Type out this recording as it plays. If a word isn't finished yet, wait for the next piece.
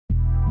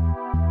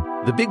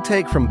The Big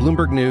Take from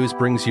Bloomberg News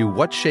brings you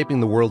what's shaping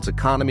the world's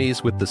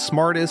economies with the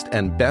smartest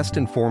and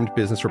best-informed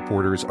business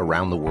reporters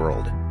around the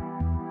world.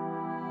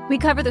 We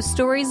cover the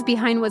stories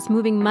behind what's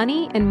moving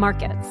money and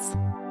markets.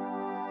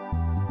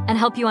 And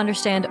help you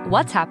understand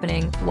what's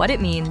happening, what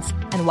it means,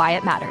 and why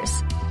it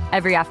matters.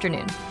 Every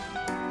afternoon.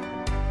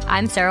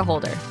 I'm Sarah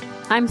Holder.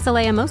 I'm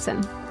Saleha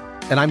Mohsin.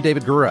 And I'm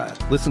David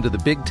Gura. Listen to The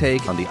Big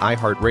Take on the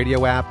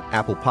iHeartRadio app,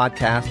 Apple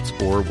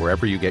Podcasts, or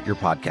wherever you get your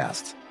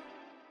podcasts.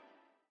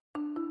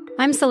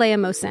 I'm Saleha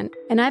Mohsin,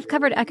 and I've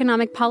covered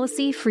economic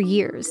policy for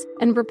years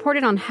and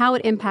reported on how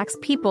it impacts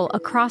people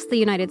across the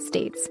United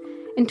States.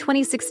 In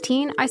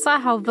 2016, I saw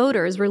how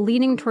voters were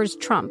leaning towards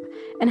Trump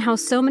and how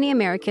so many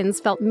Americans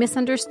felt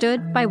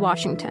misunderstood by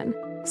Washington.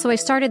 So I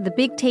started The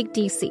Big Take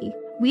DC.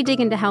 We dig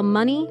into how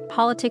money,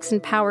 politics,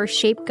 and power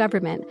shape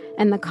government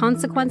and the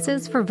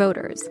consequences for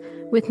voters.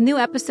 With new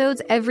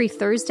episodes every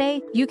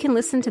Thursday, you can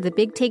listen to The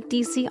Big Take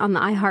DC on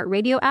the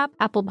iHeartRadio app,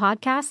 Apple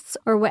Podcasts,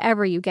 or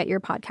wherever you get your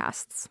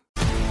podcasts.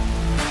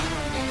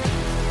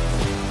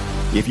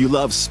 If you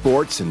love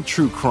sports and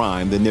true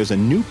crime, then there's a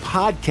new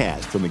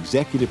podcast from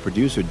executive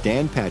producer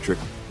Dan Patrick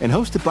and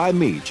hosted by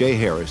me, Jay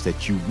Harris,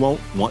 that you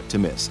won't want to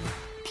miss.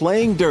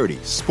 Playing Dirty: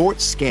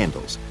 Sports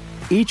Scandals.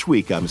 Each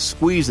week, I'm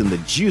squeezing the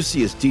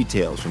juiciest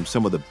details from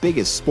some of the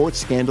biggest sports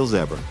scandals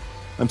ever.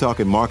 I'm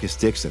talking Marcus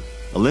Dixon,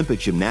 Olympic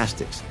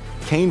gymnastics,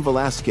 Cain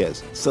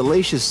Velasquez,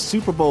 salacious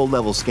Super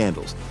Bowl-level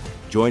scandals.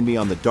 Join me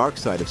on the dark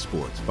side of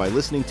sports by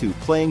listening to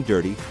Playing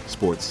Dirty: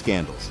 Sports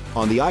Scandals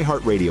on the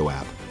iHeartRadio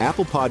app,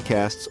 Apple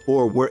Podcasts,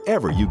 or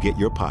wherever you get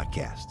your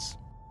podcasts.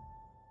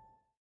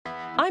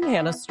 I'm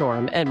Hannah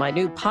Storm, and my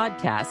new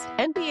podcast,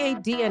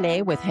 NBA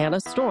DNA with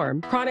Hannah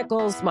Storm,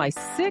 chronicles my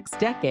 6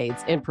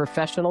 decades in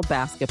professional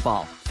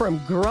basketball.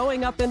 From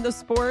growing up in the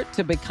sport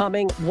to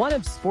becoming one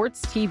of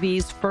sports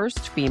TV's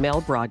first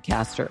female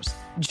broadcasters.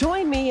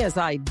 Join me as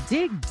I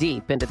dig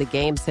deep into the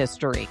game's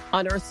history,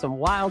 unearth some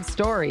wild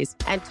stories,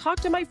 and talk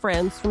to my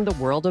friends from the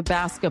world of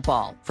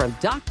basketball, from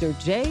Dr.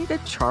 J to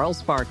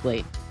Charles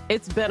Barkley.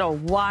 It's been a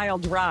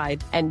wild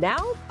ride, and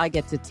now I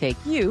get to take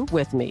you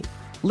with me.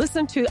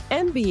 Listen to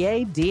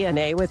NBA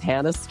DNA with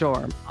Hannah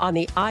Storm on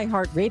the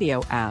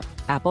iHeartRadio app,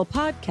 Apple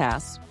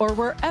Podcasts, or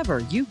wherever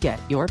you get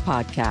your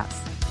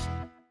podcasts.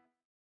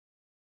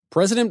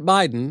 President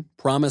Biden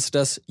promised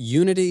us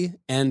unity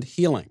and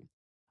healing.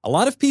 A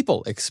lot of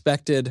people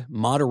expected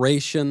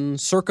moderation,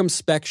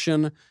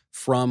 circumspection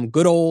from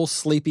good old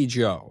Sleepy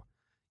Joe.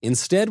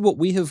 Instead, what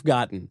we have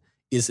gotten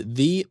is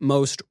the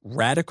most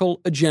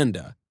radical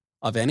agenda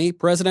of any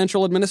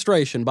presidential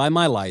administration by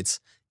my lights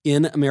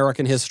in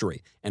American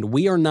history, and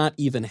we are not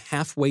even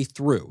halfway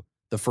through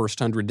the first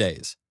 100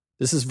 days.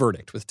 This is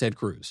Verdict with Ted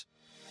Cruz.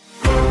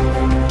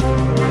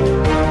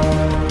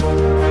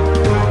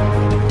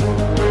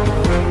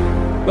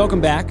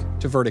 Welcome back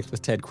to Verdict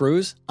with Ted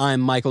Cruz.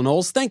 I'm Michael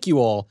Knowles. Thank you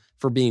all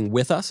for being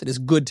with us. It is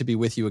good to be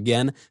with you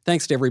again.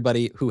 Thanks to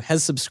everybody who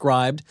has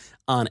subscribed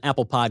on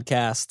Apple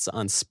Podcasts,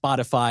 on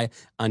Spotify,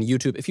 on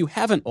YouTube. If you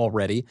haven't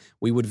already,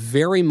 we would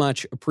very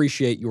much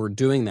appreciate your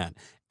doing that,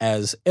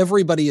 as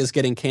everybody is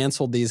getting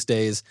canceled these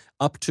days,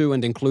 up to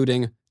and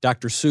including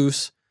Dr.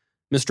 Seuss,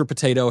 Mr.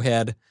 Potato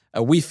Head.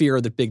 We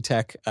fear that big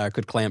tech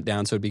could clamp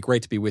down, so it'd be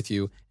great to be with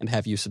you and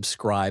have you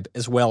subscribe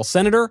as well.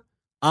 Senator,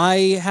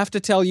 I have to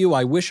tell you,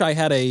 I wish I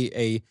had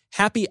a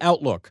happy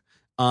outlook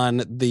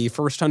on the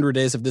first 100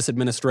 days of this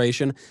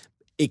administration.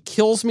 It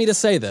kills me to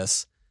say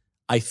this.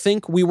 I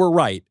think we were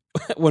right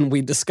when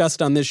we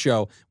discussed on this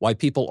show why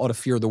people ought to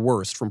fear the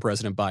worst from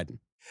President Biden.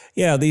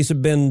 Yeah, these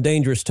have been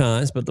dangerous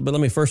times, but let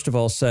me first of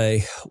all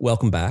say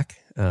welcome back.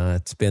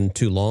 It's been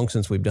too long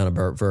since we've done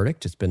a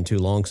verdict. It's been too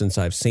long since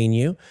I've seen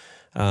you.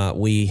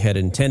 We had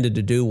intended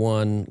to do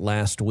one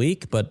last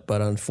week, but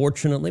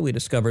unfortunately we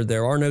discovered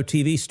there are no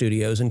TV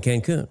studios in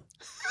Cancun.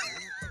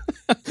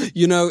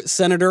 You know,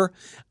 Senator,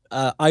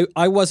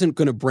 I wasn't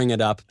going to bring it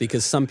up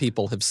because some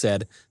people have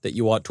said that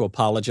you ought to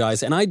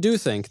apologize, and I do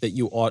think that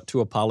you ought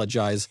to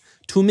apologize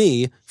to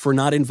me for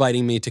not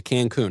inviting me to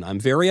Cancun. I'm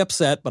very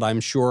upset, but I'm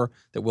sure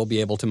that we'll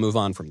be able to move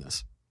on from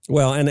this.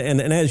 Well, and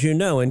as you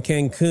know, in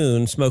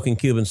Cancun, smoking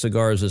Cuban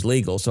cigars is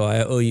legal, so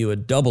I owe you a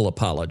double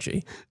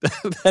apology.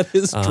 That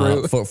is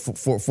true.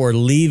 For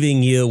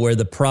leaving you where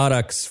the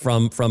products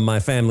from my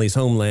family's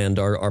homeland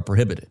are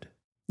prohibited.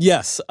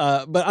 Yes,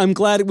 but I'm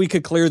glad we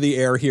could clear the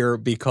air here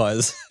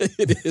because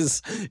it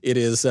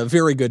is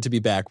very good to be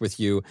back with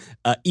you,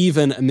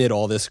 even amid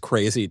all this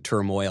crazy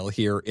turmoil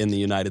here in the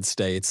United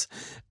States.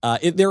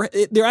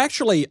 They're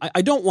actually,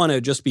 I don't want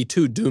to just be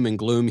too doom and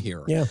gloom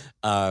here,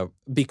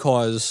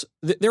 because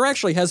there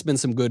actually has been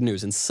some good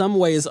news. In some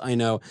ways, I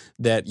know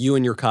that you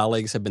and your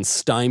colleagues have been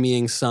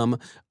stymieing some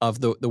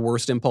of the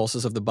worst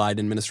impulses of the Biden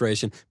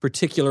administration,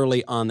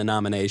 particularly on the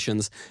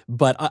nominations.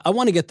 But I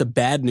want to get the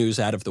bad news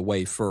out of the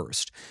way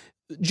first.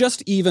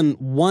 Just even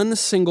one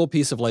single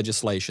piece of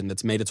legislation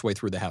that's made its way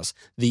through the House,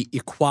 the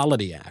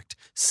Equality Act,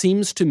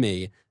 seems to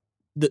me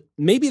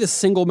maybe the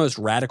single most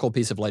radical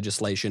piece of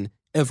legislation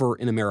ever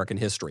in American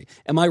history.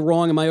 Am I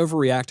wrong? Am I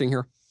overreacting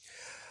here?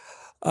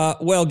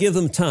 Well, give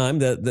them time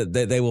that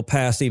they will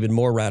pass even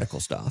more radical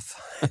stuff.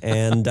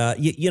 And,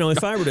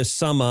 if I were to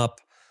sum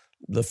up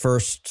the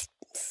first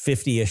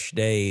 50-ish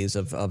days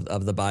of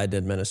the Biden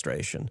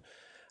administration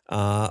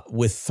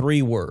with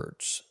 3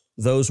 words,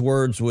 those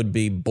words would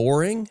be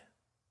boring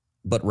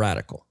but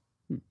radical.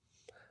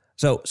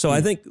 So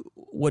I think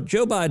what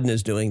Joe Biden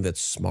is doing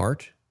that's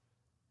smart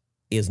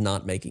is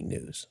not making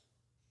news.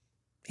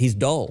 He's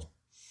dull.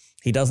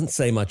 He doesn't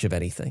say much of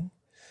anything.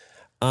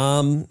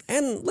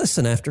 And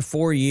listen, after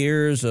 4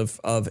 years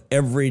of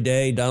every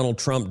day Donald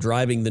Trump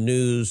driving the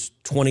news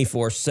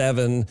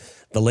 24/7,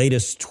 the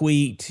latest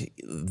tweet,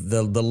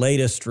 the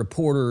latest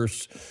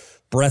reporters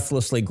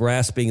breathlessly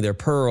grasping their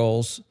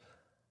pearls,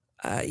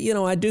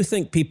 I do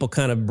think people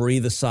kind of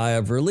breathe a sigh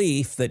of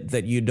relief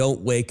that you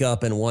don't wake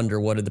up and wonder,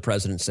 what did the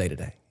president say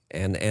today?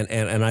 And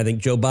I think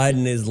Joe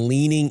Biden is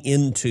leaning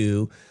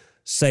into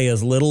say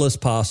as little as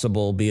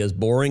possible, be as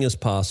boring as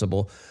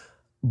possible.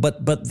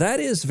 But that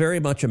is very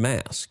much a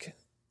mask.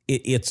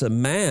 It's a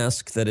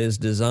mask that is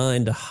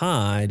designed to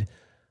hide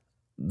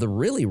the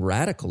really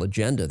radical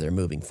agenda they're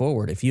moving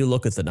forward. If you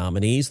look at the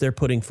nominees they're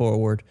putting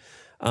forward,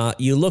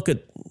 you look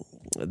at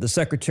the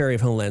Secretary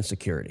of Homeland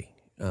Security,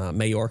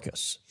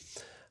 Mayorkas,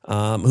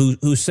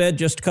 who said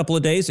just a couple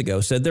of days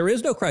ago, said there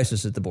is no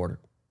crisis at the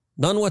border,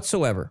 none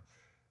whatsoever.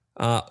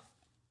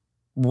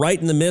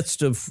 Right in the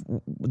midst of,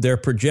 they're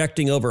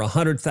projecting over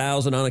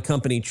 100,000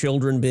 unaccompanied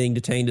children being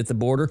detained at the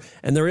border,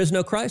 and there is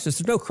no crisis.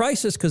 There's no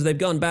crisis because they've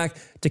gone back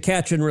to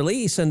catch and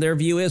release, and their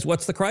view is,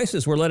 what's the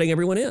crisis? We're letting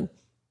everyone in.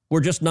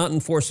 We're just not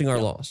enforcing our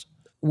laws.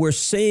 We're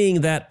seeing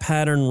that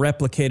pattern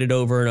replicated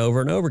over and over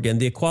and over again.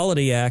 The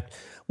Equality Act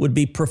would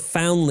be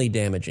profoundly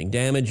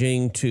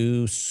damaging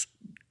to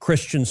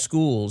Christian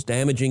schools,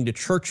 damaging to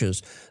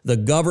churches, the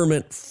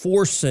government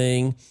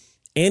forcing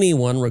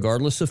anyone,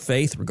 regardless of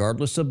faith,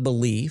 regardless of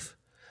belief,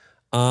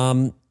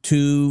 to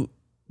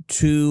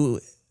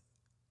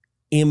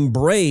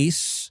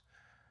embrace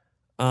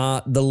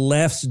the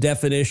left's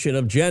definition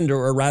of gender,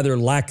 or rather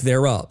lack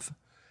thereof.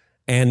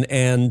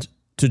 And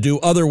to do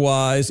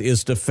otherwise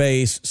is to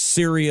face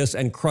serious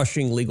and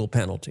crushing legal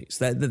penalties.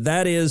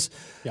 That is,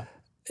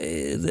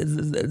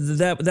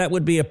 that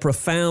would be a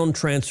profound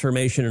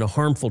transformation and a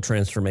harmful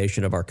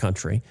transformation of our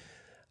country.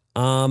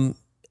 And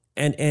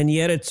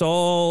yet it's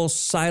all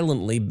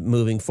silently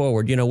moving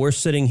forward. We're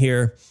sitting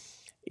here.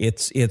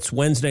 It's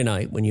Wednesday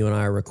night when you and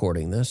I are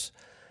recording this,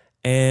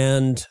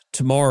 and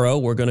tomorrow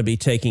we're going to be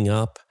taking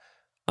up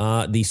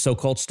the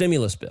so-called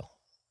stimulus bill.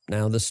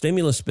 Now, the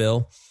stimulus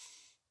bill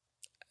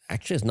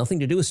actually has nothing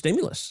to do with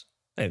stimulus.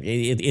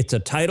 It's a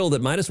title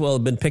that might as well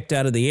have been picked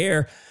out of the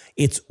air.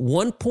 It's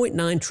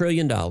 $1.9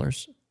 trillion,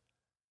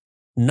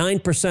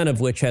 9%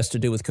 of which has to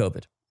do with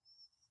COVID.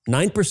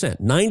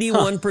 9%.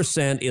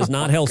 91% is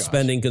not health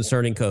spending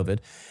concerning COVID.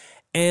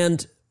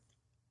 And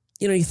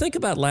you think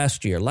about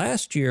last year.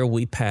 Last year,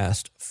 we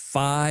passed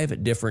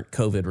 5 different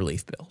COVID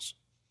relief bills.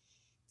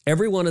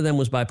 Every one of them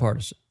was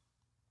bipartisan.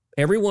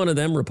 Every one of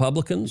them,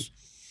 Republicans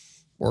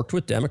worked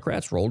with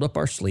Democrats, rolled up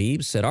our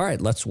sleeves, said, all right,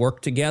 let's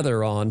work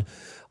together on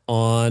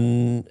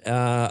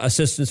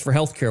assistance for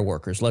healthcare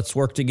workers. Let's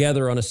work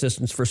together on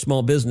assistance for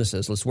small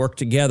businesses. Let's work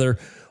together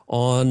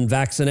on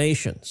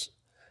vaccinations.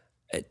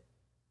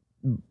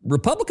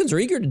 Republicans are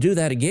eager to do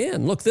that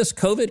again. Look, this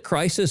COVID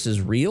crisis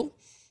is real.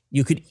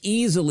 You could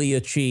easily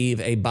achieve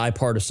a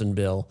bipartisan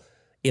bill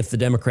if the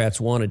Democrats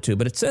wanted to.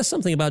 But it says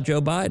something about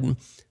Joe Biden,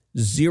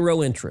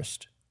 zero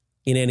interest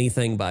in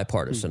anything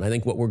bipartisan. I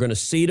think what we're going to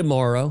see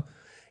tomorrow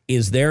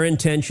is their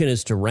intention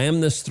is to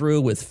ram this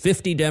through with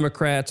 50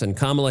 Democrats and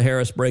Kamala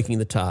Harris breaking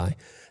the tie.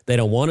 They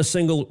don't want a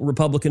single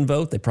Republican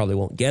vote. They probably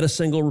won't get a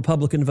single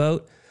Republican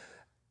vote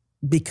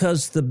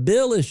because the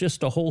bill is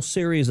just a whole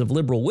series of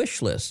liberal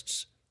wish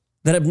lists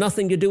that have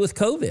nothing to do with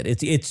COVID.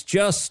 It's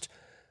just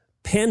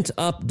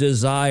pent-up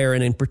desire,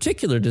 and in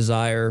particular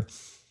desire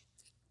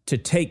to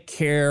take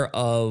care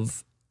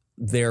of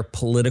their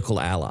political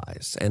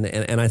allies. And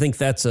I think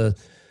that's a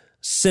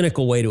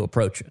cynical way to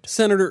approach it.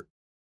 Senator,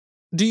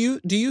 do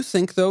you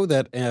think, though,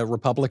 that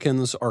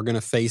Republicans are going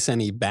to face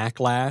any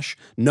backlash,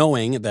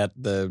 knowing that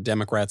the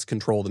Democrats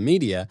control the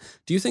media?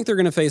 Do you think they're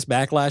going to face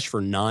backlash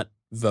for not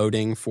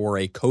voting for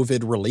a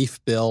COVID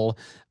relief bill?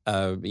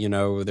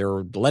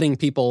 They're letting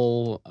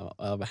people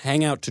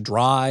hang out to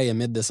dry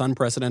amid this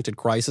unprecedented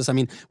crisis. I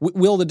mean,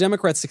 will the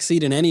Democrats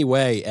succeed in any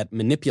way at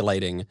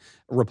manipulating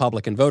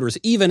Republican voters,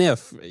 even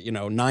if,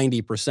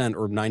 90%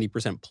 or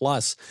 90%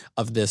 plus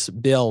of this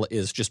bill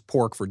is just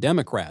pork for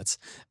Democrats?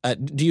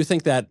 Do you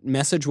think that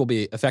message will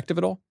be effective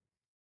at all?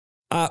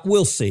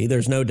 We'll see.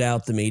 There's no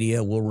doubt the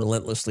media will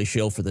relentlessly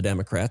shill for the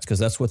Democrats because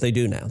that's what they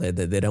do now.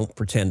 They don't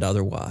pretend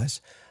otherwise.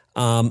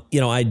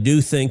 I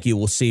do think you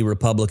will see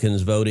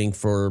Republicans voting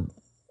for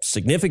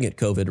significant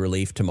COVID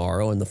relief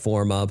tomorrow in the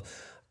form of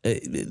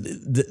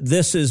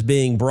this is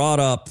being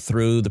brought up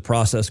through the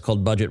process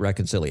called budget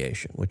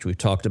reconciliation, which we've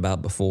talked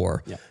about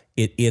before. Yeah.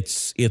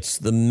 It's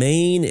the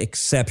main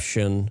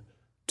exception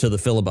to the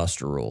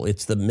filibuster rule.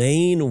 It's the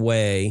main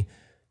way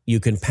you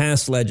can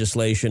pass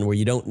legislation where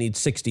you don't need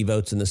 60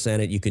 votes in the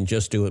Senate. You can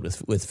just do it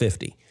with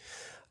 50.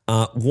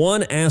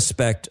 One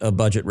aspect of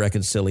budget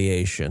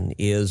reconciliation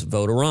is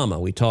Vote-A-Rama.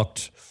 We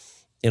talked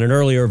in an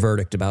earlier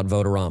verdict about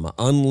Vote-A-Rama,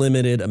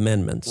 unlimited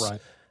amendments.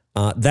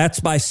 Right. That's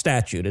by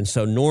statute. And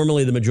so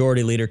normally the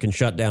majority leader can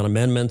shut down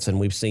amendments, and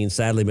we've seen,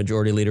 sadly,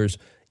 majority leaders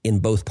in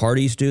both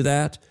parties do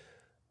that.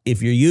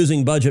 If you're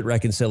using budget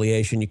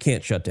reconciliation, you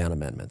can't shut down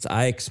amendments.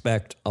 I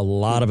expect a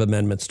lot of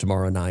amendments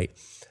tomorrow night.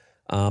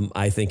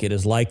 I think it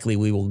is likely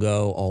we will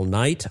go all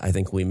night. I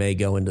think we may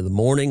go into the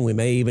morning. We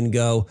may even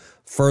go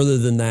further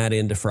than that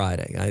into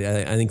Friday.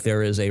 I think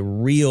there is a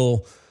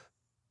real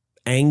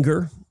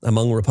anger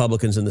among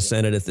Republicans in the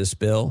Senate at this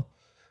bill.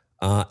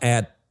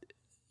 Joe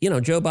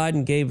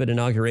Biden gave an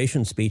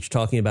inauguration speech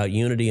talking about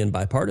unity and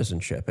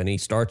bipartisanship, and he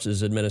starts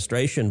his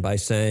administration by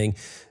saying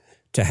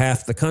to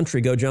half the country,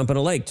 go jump in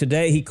a lake.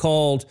 Today he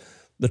called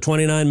the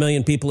 29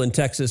 million people in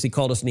Texas, he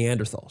called us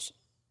Neanderthals.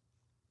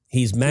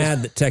 He's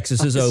mad that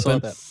Texas is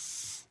open.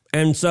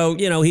 And so,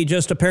 he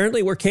just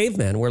apparently we're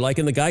cavemen. We're like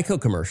in the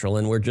Geico commercial,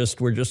 and we're just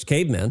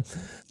cavemen.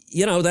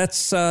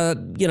 That's,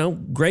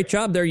 great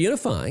job. They're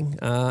unifying.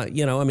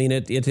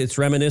 It's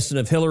reminiscent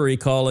of Hillary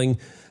calling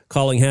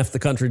half the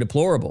country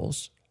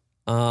deplorables.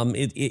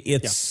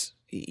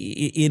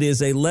 It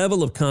is a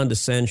level of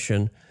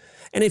condescension.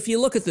 And if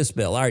you look at this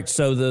bill, all right,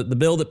 so the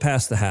bill that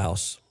passed the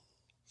House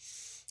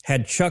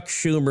had Chuck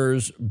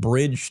Schumer's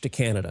bridge to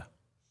Canada,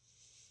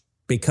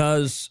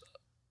 because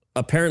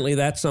apparently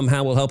that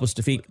somehow will help us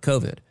defeat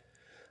COVID.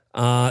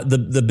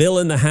 The bill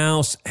in the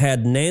House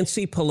had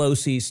Nancy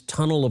Pelosi's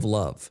Tunnel of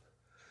Love,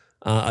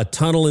 a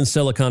tunnel in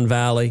Silicon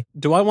Valley.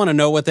 Do I want to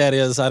know what that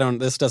is?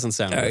 This doesn't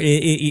sound good.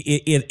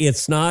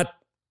 It's not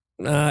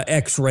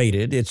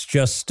X-rated. It's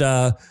just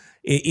a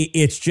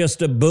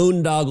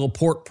boondoggle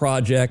port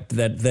project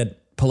that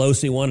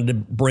Pelosi wanted to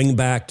bring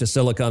back to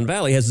Silicon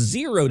Valley. It has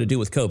zero to do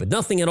with COVID,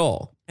 nothing at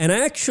all. And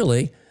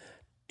actually,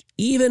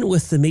 even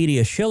with the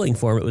media shilling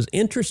for him, it was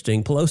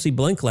interesting. Pelosi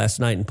blinked last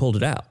night and pulled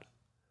it out.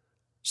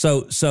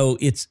 So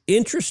it's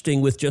interesting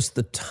with just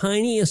the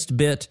tiniest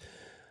bit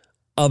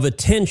of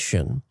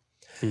attention.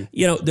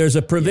 There's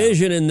a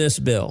provision in this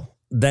bill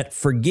that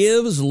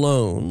forgives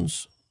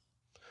loans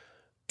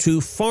to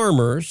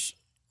farmers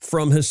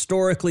from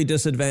historically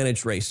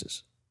disadvantaged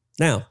races.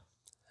 Now,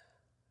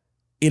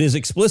 it is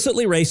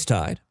explicitly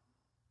race-tied,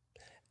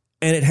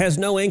 and it has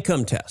no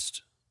income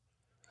test.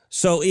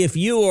 So if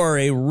you are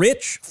a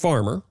rich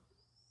farmer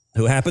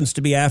who happens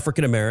to be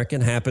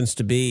African-American, happens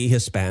to be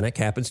Hispanic,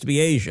 happens to be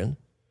Asian,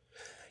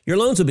 your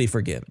loans will be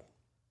forgiven.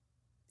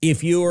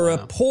 If you are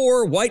a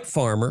poor white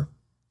farmer,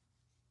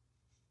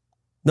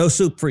 no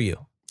soup for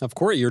you. Of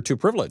course, you're too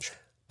privileged.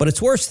 But it's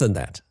worse than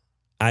that.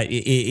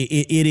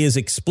 It is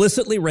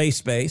explicitly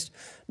race-based.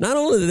 Not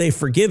only are they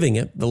forgiving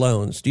it, the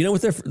loans. Do you know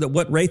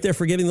what rate they're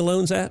forgiving the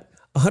loans at?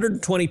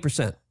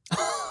 120%.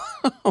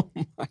 Oh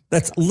my.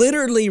 That's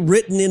literally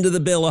written into the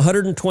bill,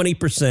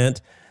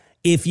 120%.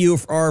 If you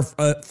are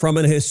from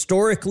a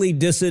historically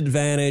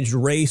disadvantaged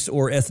race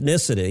or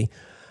ethnicity.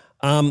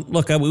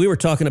 Look, we were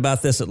talking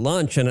about this at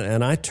lunch,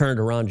 and I turned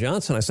to Ron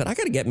Johnson. I said, I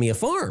got to get me a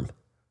farm.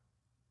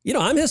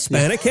 I'm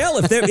Hispanic. Hell,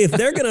 if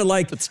they're going to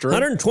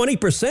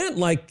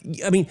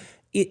 120%,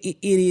 it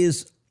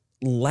is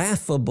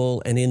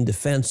laughable and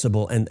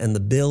indefensible, and the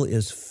bill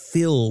is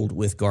filled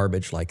with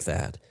garbage like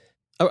that.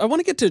 I want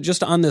to get to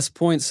just on this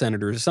point,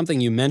 Senator,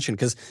 something you mentioned,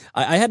 because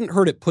I hadn't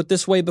heard it put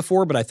this way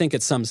before, but I think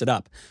it sums it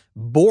up.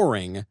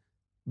 Boring,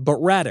 but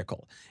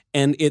radical.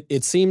 And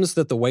it seems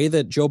that the way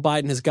that Joe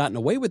Biden has gotten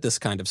away with this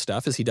kind of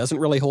stuff is he doesn't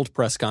really hold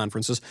press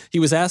conferences. He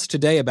was asked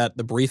today about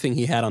the briefing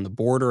he had on the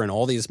border and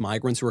all these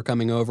migrants who were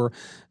coming over.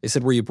 They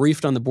said, were you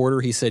briefed on the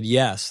border? He said,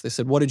 yes. They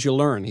said, what did you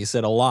learn? He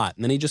said, a lot.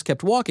 And then he just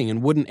kept walking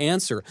and wouldn't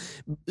answer.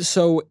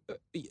 So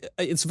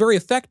it's very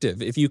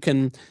effective if you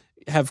can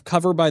have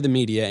cover by the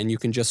media and you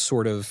can just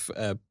sort of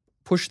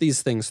push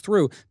these things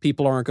through.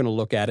 People aren't going to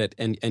look at it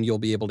and you'll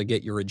be able to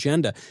get your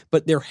agenda.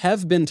 But there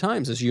have been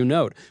times, as you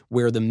note,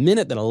 where the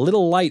minute that a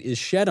little light is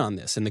shed on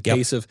this, in the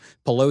case of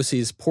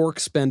Pelosi's pork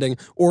spending,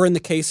 or in the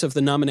case of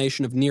the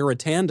nomination of Neera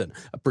Tanden,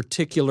 a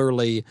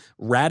particularly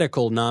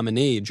radical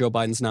nominee, Joe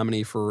Biden's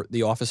nominee for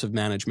the Office of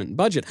Management and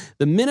Budget,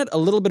 the minute a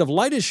little bit of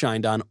light is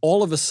shined on,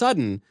 all of a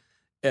sudden,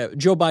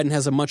 Joe Biden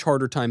has a much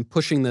harder time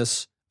pushing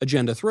this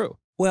agenda through.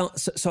 Well,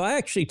 so I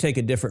actually take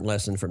a different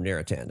lesson from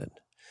Neera Tanden.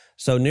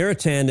 So Neera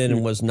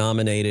Tanden was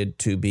nominated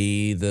to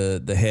be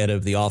the head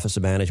of the Office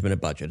of Management and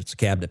Budget. It's a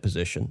cabinet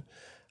position,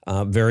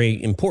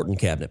 very important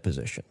cabinet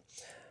position.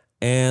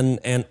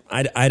 And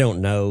I don't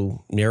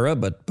know Neera,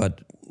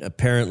 but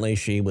apparently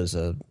she was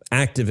an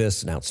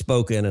activist and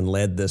outspoken and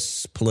led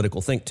this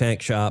political think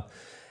tank shop.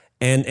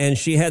 And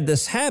she had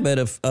this habit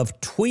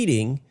of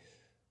tweeting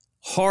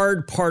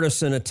hard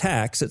partisan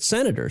attacks at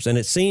senators. And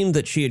it seemed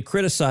that she had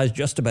criticized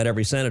just about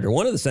every senator.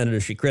 One of the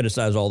senators she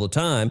criticized all the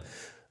time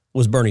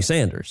was Bernie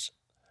Sanders,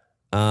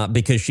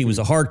 because she was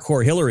a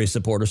hardcore Hillary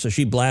supporter, so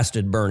she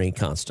blasted Bernie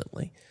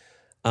constantly.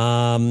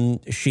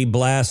 She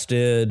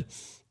blasted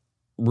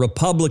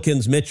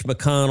Republicans, Mitch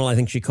McConnell. I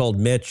think she called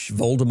Mitch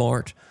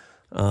Voldemort.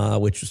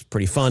 which was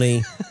pretty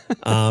funny.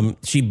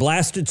 She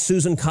blasted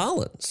Susan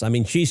Collins. I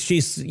mean, she's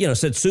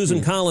said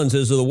Susan Collins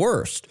is the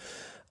worst.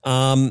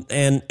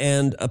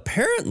 And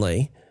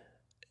apparently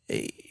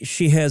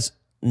she has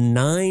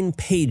 9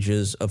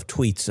 pages of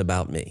tweets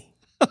about me.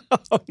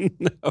 Oh,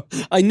 no.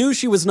 I knew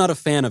she was not a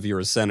fan of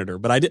yours, Senator,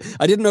 but I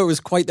didn't know it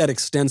was quite that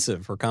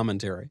extensive, her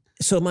commentary.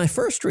 So my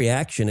first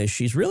reaction is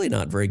she's really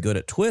not very good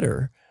at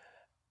Twitter,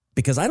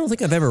 because I don't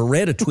think I've ever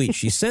read a tweet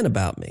she sent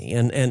about me.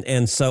 And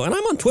I'm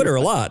on Twitter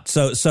a lot.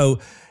 So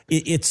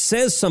it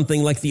says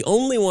something like the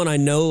only one I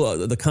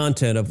know the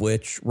content of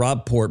which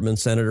Rob Portman,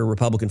 Senator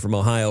Republican from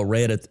Ohio,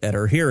 read at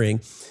her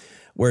hearing,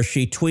 where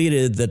she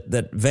tweeted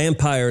that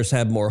vampires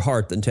have more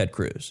heart than Ted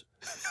Cruz.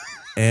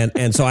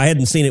 And so I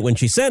hadn't seen it when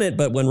she sent it,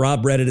 but when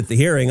Rob read it at the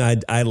hearing,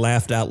 I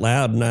laughed out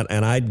loud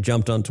and I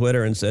jumped on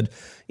Twitter and said,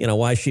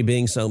 why is she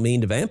being so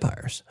mean to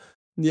vampires?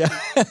 Yeah,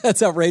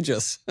 that's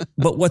outrageous.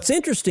 But what's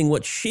interesting,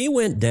 what she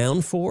went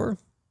down for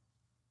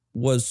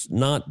was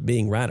not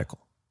being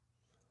radical.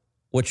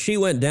 What she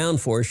went down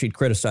for is she'd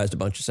criticized a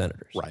bunch of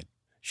senators. Right.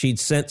 She'd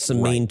sent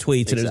some mean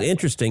tweets, and it was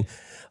interesting.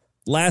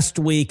 Last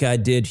week, I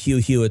did Hugh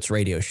Hewitt's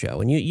radio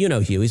show, and you know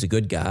Hugh, he's a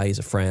good guy, he's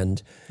a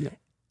friend. Yeah.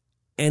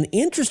 And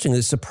interestingly,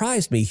 it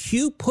surprised me,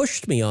 Hugh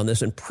pushed me on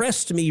this and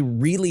pressed me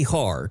really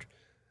hard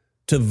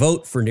to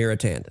vote for Neera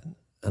Tanden.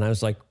 And I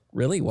was like,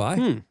 really?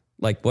 Why?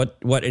 Like what?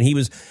 And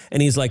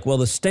he's like, well,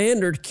 the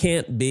standard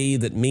can't be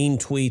that mean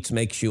tweets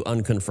makes you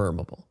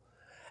unconfirmable.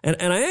 And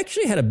I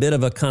actually had a bit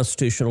of a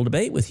constitutional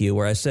debate with Hugh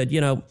where I said,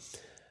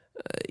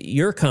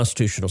 you're a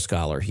constitutional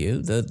scholar,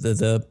 Hugh.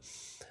 The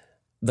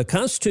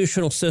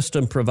constitutional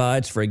system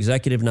provides for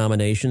executive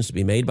nominations to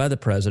be made by the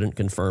president,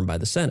 confirmed by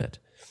the Senate.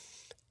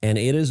 And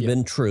it has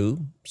been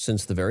true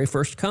since the very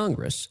first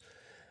Congress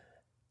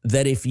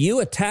that if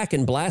you attack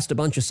and blast a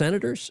bunch of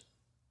senators,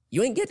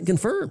 you ain't getting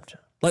confirmed.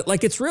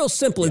 Like it's real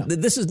simple. Yeah.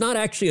 This is not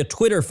actually a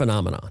Twitter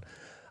phenomenon.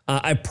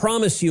 I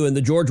promise you, in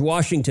the George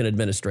Washington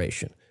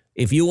administration,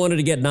 if you wanted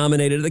to get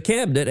nominated to the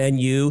cabinet and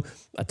you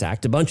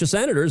attacked a bunch of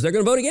senators, they're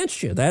going to vote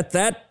against you.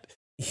 That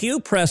Hugh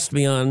pressed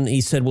me on.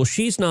 He said, well,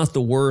 she's not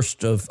the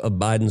worst of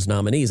Biden's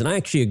nominees. And I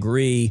actually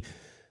agree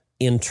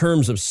in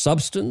terms of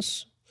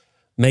substance.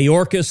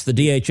 Mayorkas, the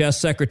DHS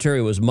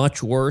secretary, was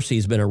much worse.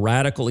 He's been a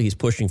radical. He's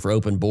pushing for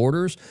open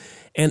borders.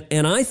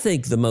 And I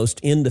think the most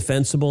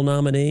indefensible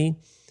nominee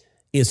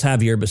is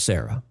Xavier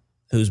Becerra,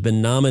 who's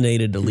been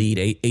nominated to lead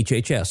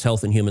HHS,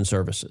 Health and Human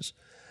Services.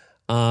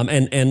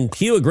 And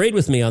Hugh agreed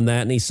with me on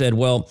that, and he said,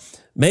 well,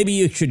 maybe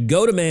you should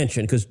go to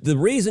Manchin, because the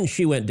reason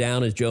she went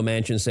down is Joe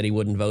Manchin said he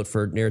wouldn't vote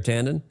for Neera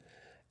Tanden.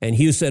 And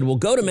Hugh said, well,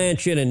 go to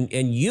Manchin,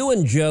 and you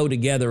and Joe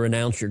together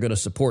announce you're going to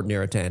support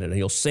Neera Tanden, and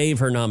you'll save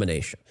her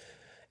nomination.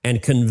 And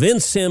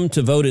convince him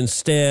to vote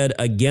instead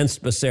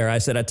against Becerra. I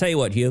said, I tell you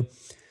what, Hugh,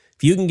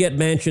 if you can get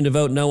Manchin to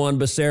vote no on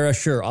Becerra,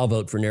 sure, I'll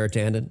vote for Neera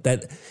Tanden.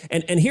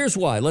 And here's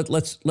why.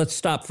 Let's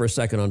stop for a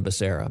second on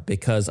Becerra,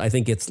 because I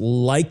think it's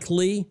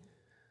likely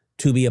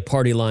to be a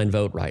party line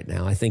vote right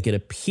now. I think it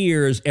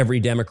appears every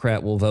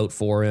Democrat will vote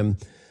for him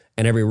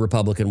and every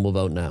Republican will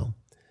vote no.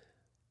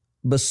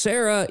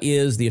 Becerra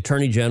is the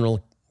Attorney General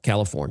of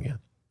California.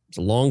 He's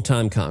a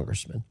longtime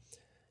congressman.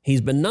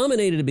 He's been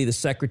nominated to be the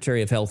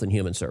Secretary of Health and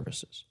Human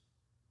Services.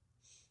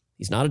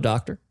 He's not a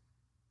doctor.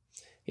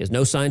 He has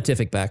no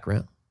scientific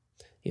background.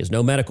 He has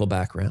no medical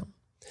background.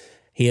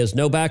 He has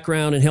no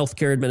background in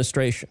healthcare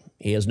administration.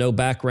 He has no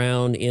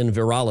background in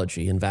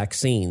virology and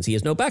vaccines. He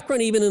has no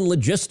background even in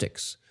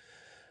logistics.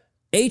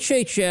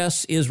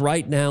 HHS is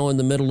right now in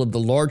the middle of the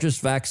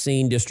largest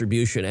vaccine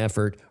distribution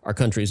effort our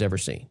country's ever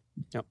seen.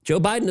 Yep. Joe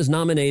Biden has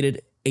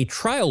nominated a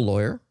trial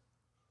lawyer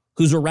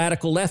who's a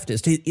radical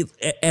leftist.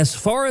 As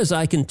far as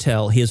I can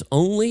tell, his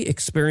only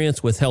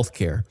experience with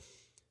healthcare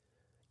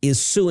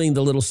is suing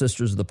the Little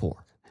Sisters of the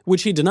Poor.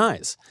 Which he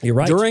denies. You're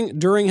right.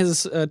 During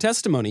his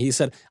testimony, he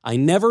said, I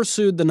never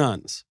sued the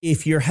nuns.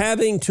 If you're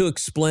having to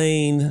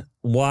explain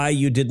why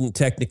you didn't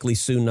technically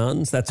sue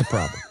nuns, that's a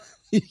problem.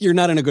 You're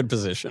not in a good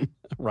position.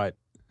 Right.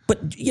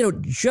 But,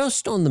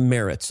 just on the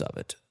merits of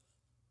it,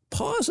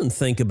 pause and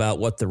think about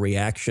what the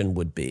reaction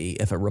would be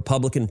if a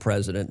Republican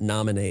president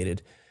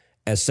nominated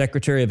as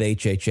Secretary of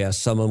HHS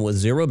someone with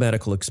zero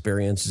medical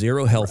experience,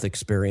 zero health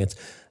experience,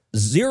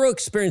 zero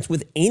experience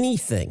with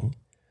anything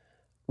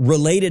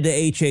related to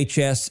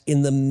HHS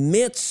in the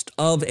midst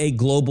of a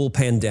global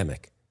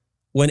pandemic,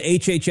 when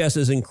HHS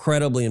is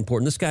incredibly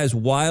important. This guy is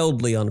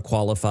wildly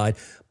unqualified.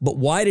 But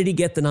why did he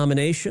get the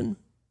nomination?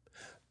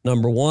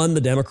 Number one,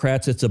 the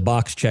Democrats, it's a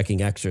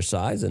box-checking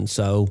exercise, and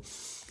so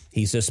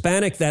he's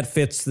Hispanic. That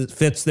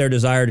fits their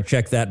desire to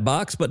check that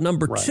box. But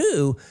number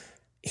two,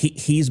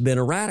 he's been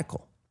a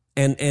radical.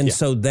 And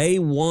so they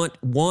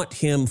want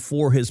him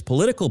for his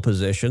political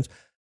positions.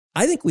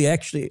 I think we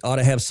actually ought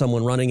to have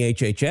someone running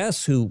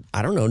HHS who,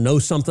 I don't know,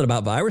 knows something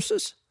about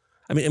viruses.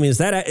 I mean, is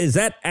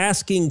that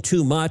asking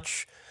too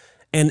much?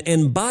 And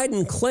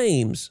Biden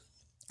claims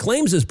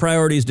his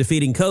priority is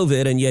defeating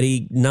COVID, and yet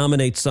he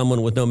nominates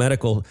someone with no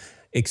medical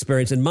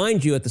experience. And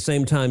mind you, at the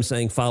same time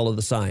saying follow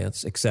the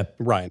science, except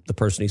the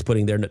person he's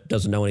putting there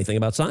doesn't know anything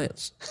about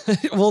science.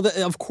 Well,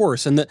 of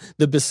course. And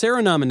the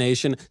Becerra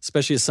nomination,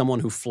 especially as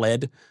someone who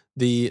fled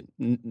the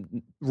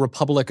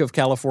Republic of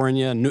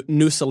California,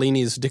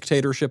 Mussolini's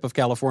dictatorship of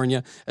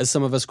California, as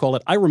some of us call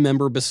it. I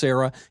remember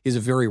Becerra. He's a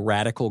very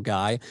radical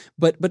guy.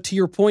 But to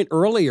your point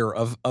earlier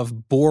of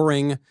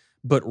boring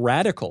but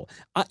radical,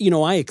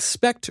 I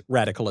expect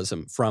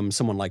radicalism from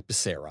someone like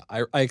Becerra.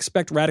 I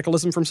expect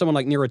radicalism from someone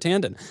like Neera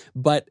Tanden.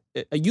 But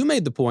you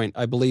made the point,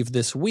 I believe,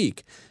 this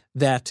week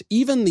that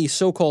even the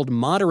so-called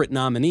moderate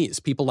nominees,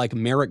 people like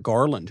Merrick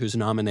Garland, who's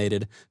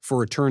nominated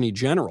for Attorney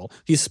General,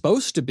 he's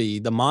supposed to be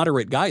the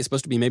moderate guy. He's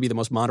supposed to be maybe the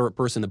most moderate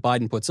person that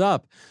Biden puts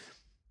up.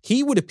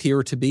 He would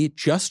appear to be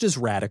just as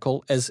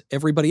radical as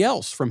everybody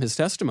else from his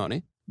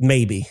testimony.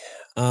 Maybe.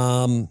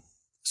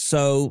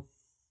 So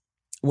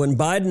when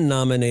Biden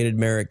nominated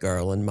Merrick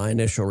Garland, my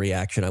initial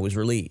reaction, I was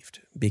relieved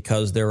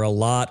because there are a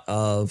lot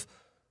of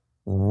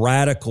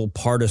radical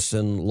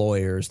partisan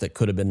lawyers that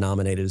could have been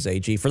nominated as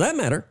AG. For that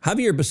matter,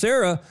 Javier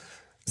Becerra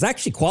is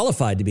actually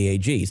qualified to be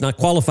AG. He's not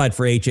qualified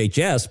for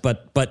HHS,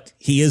 but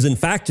he is in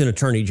fact an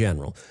attorney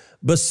general.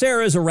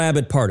 Becerra is a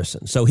rabid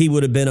partisan, so he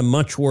would have been a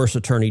much worse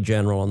attorney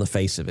general on the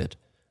face of it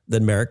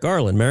than Merrick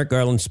Garland. Merrick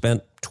Garland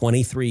spent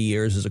 23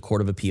 years as a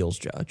court of appeals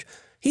judge.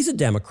 He's a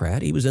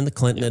Democrat. He was in the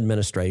Clinton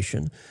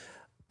administration.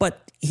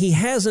 But he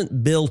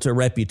hasn't built a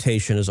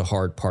reputation as a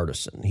hard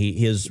partisan.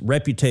 His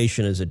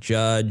reputation as a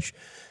judge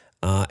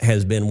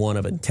has been one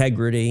of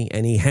integrity,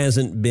 and he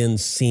hasn't been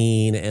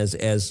seen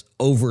as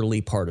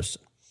overly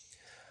partisan.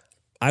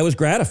 I was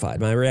gratified.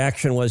 My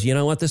reaction was, you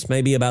know what, this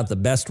may be about the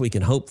best we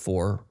can hope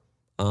for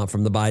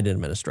from the Biden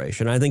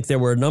administration. I think there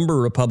were a number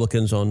of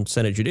Republicans on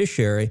Senate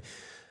Judiciary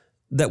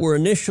that were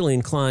initially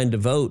inclined to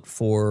vote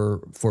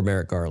for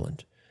Merrick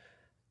Garland.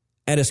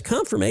 At his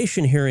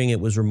confirmation hearing,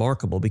 it was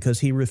remarkable because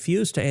he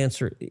refused to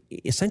answer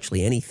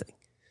essentially anything.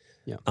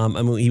 Yeah.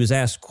 He was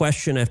asked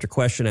question after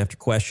question after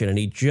question, and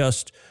he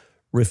just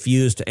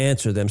refused to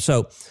answer them.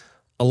 So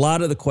a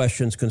lot of the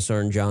questions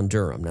concern John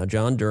Durham. Now,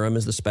 John Durham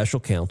is the special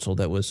counsel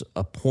that was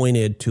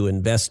appointed to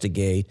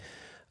investigate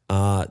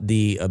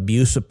the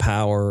abuse of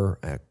power,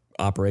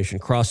 Operation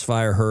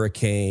Crossfire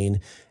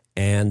Hurricane,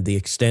 and the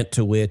extent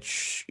to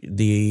which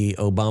the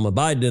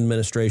Obama-Biden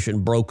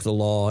administration broke the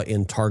law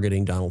in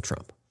targeting Donald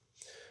Trump.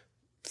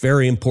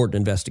 Very important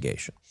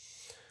investigation.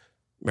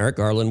 Merrick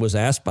Garland was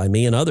asked by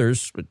me and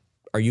others,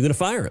 are you going to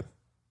fire him?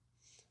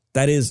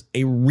 That is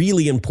a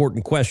really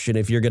important question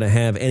if you're going to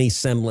have any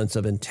semblance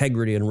of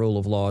integrity and rule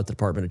of law at the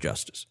Department of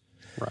Justice.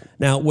 Right.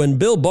 Now, when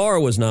Bill Barr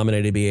was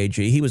nominated to be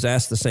AG, he was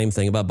asked the same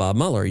thing about Bob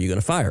Mueller. Are you going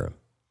to fire him?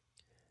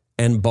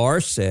 And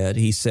Barr said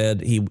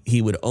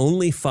he would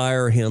only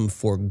fire him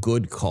for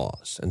good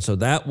cause. And so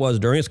that was,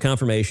 during his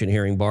confirmation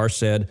hearing, Barr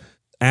said,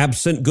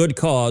 absent good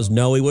cause,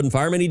 no, he wouldn't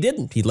fire him, and he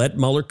didn't. He let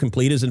Mueller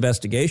complete his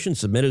investigation,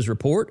 submit his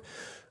report.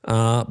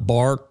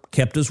 Barr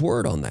kept his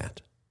word on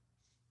that.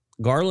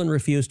 Garland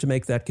refused to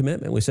make that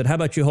commitment. We said, how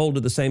about you hold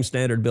to the same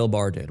standard Bill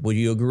Barr did? Would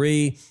you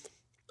agree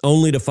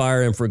only to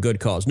fire him for a good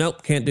cause?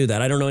 Nope, can't do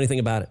that. I don't know anything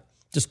about it.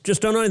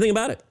 Just don't know anything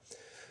about it.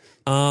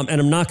 And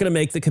I'm not going to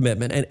make the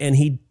commitment. And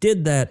he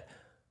did that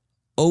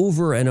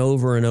over and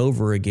over and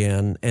over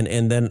again.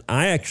 And then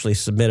I actually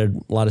a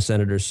lot of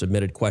senators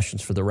submitted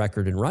questions for the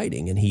record in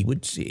writing. And he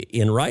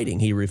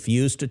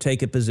refused to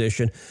take a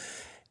position.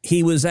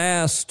 He was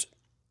asked,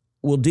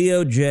 will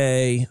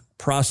DOJ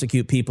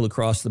prosecute people who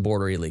cross the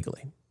border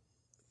illegally?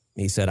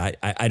 He said,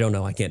 I don't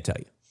know. I can't tell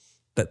you.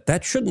 But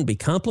that shouldn't be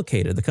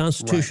complicated. The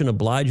Constitution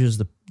obliges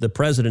the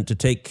president to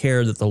take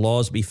care that the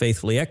laws be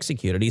faithfully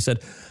executed. He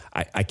said,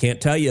 I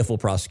can't tell you if we'll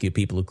prosecute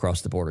people who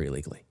cross the border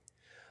illegally.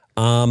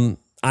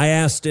 I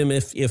asked him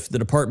if the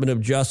Department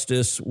of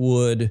Justice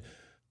would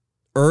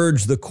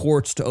urge the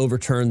courts to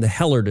overturn the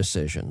Heller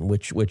decision,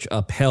 which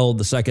upheld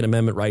the Second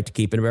Amendment right to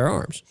keep and bear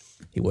arms.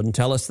 He wouldn't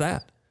tell us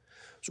that.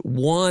 So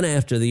one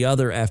after the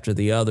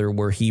other,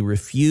 where he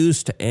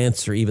refused to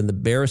answer even the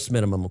barest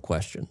minimum of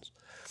questions.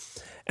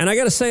 And I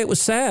got to say, it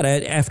was sad.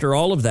 After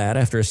all of that,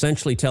 after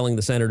essentially telling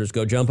the senators,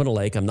 go jump in a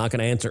lake, I'm not going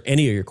to answer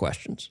any of your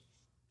questions.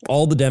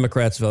 All the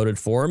Democrats voted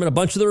for him, and a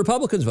bunch of the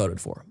Republicans voted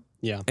for him.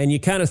 Yeah. And you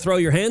kind of throw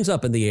your hands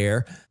up in the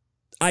air.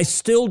 I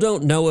still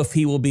don't know if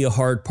he will be a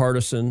hard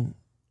partisan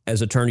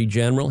as Attorney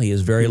General. He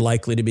is very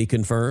likely to be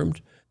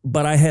confirmed.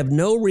 But I have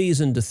no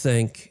reason to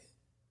think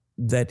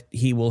that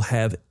he will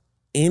have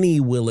any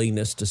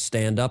willingness to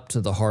stand up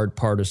to the hard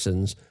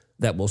partisans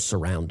that will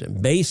surround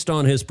him. Based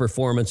on his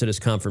performance at his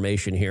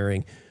confirmation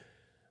hearing,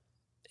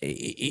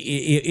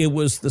 it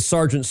was the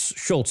Sergeant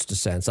Schultz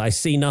defense. I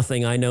see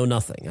nothing, I know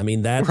nothing. I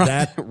mean,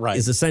 that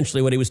is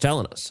essentially what he was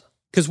telling us.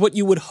 Because what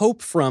you would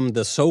hope from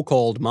the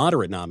so-called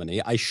moderate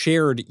nominee, I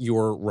shared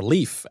your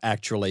relief,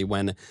 actually,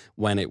 when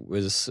it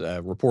was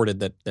reported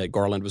that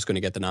Garland was going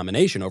to get the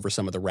nomination over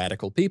some of the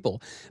radical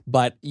people.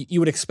 But you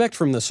would expect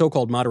from the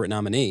so-called moderate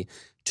nominee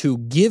to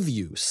give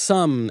you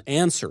some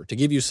answer, to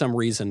give you some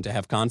reason to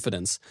have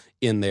confidence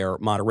in their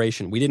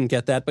moderation. We didn't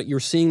get that, but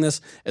you're seeing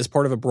this as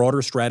part of a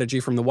broader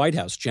strategy from the White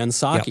House. Jen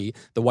Psaki,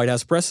 the White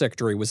House press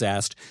secretary, was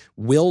asked,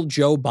 will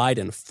Joe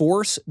Biden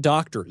force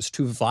doctors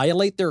to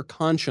violate their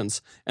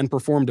conscience and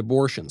perform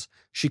abortions?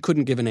 She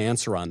couldn't give an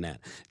answer on that.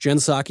 Jen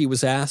Psaki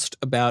was asked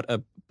about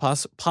a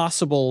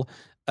possible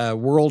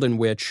world in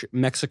which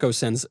Mexico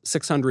sends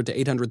 600 to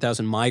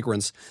 800,000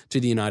 migrants to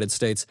the United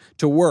States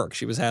to work.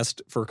 She was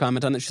asked for a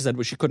comment on that. She said,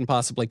 well, she couldn't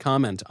possibly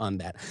comment on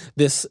that.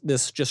 This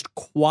just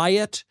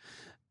quiet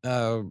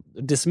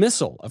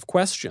dismissal of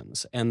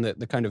questions and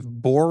the kind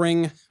of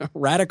boring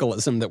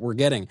radicalism that we're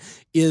getting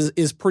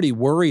is pretty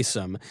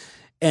worrisome.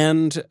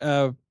 And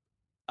I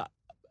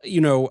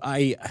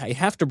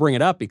have to bring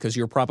it up because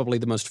you're probably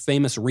the most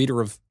famous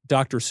reader of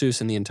Dr.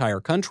 Seuss in the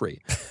entire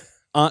country.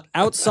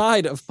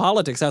 Outside of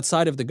politics,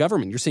 outside of the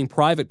government, you're seeing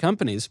private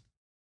companies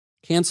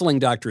canceling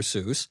Dr.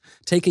 Seuss,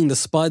 taking the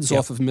spuds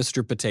off of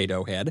Mr.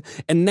 Potato Head,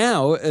 and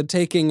now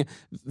taking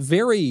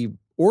very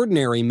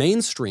ordinary,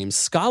 mainstream,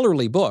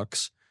 scholarly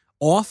books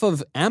off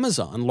of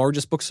Amazon,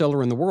 largest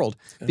bookseller in the world,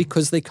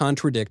 because they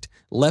contradict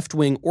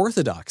left-wing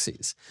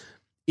orthodoxies.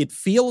 It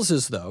feels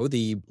as though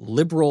the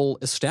liberal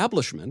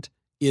establishment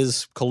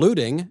is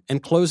colluding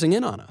and closing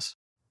in on us.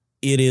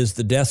 It is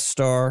the Death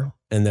Star,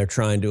 and they're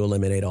trying to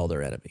eliminate all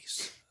their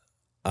enemies.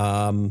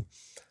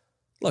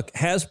 Look,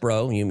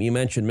 Hasbro, you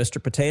mentioned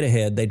Mr. Potato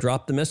Head. They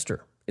dropped the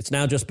Mr. It's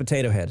now just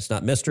Potato Head. It's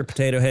not Mr.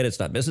 Potato Head. It's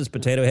not Mrs.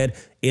 Potato Head.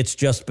 It's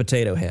just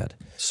Potato Head.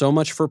 So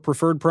much for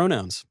preferred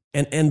pronouns.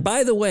 And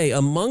by the way,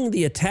 among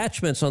the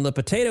attachments on the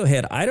Potato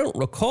Head, I don't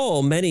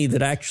recall many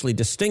that actually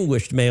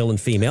distinguished male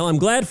and female. I'm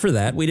glad for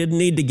that. We didn't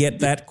need to get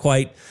that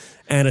quite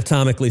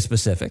anatomically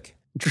specific.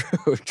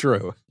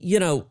 True. You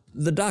know,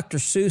 the Dr.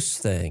 Seuss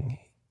thing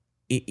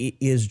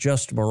is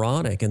just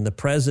moronic. And the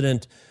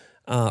president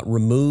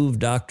removed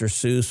Dr.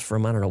 Seuss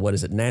from, I don't know, what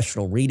is it,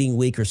 National Reading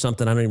Week or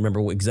something? I don't even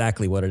remember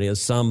exactly what it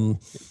is. Some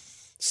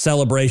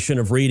celebration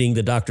of reading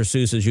that Dr.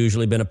 Seuss has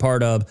usually been a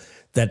part of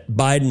that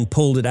Biden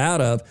pulled it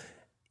out of.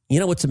 You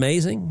know what's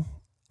amazing?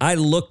 I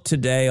looked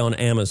today on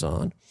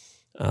Amazon.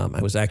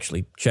 I was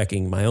actually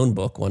checking my own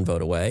book, One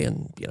Vote Away,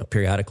 and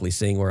periodically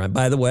seeing where I'm.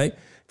 By the way,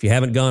 if you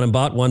haven't gone and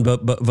bought One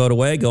Vote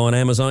Away, go on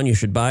Amazon. You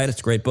should buy it. It's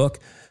a great book.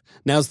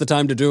 Now's the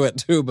time to do it,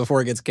 too, before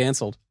it gets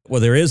canceled.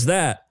 Well, there is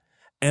that.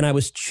 And I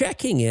was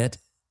checking it,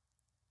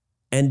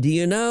 and do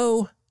you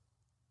know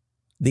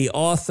the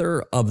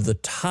author of the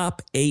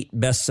top 8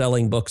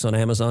 best-selling books on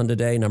Amazon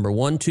today? Number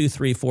 1, 2,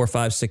 3, 4,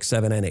 5, 6,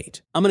 7, and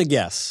 8. I'm going to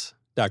guess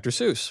Dr.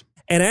 Seuss.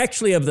 And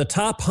actually, of the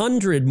top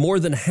 100, more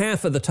than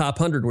half of the top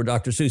 100 were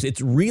Dr. Seuss.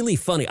 It's really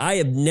funny. I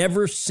have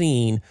never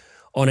seen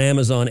on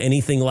Amazon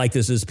anything like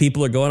this as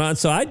people are going on.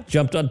 So I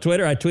jumped on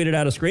Twitter. I tweeted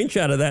out a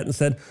screenshot of that and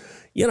said,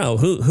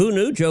 who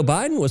knew Joe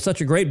Biden was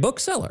such a great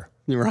bookseller?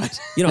 Right.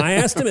 I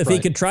asked him if he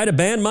could try to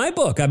ban my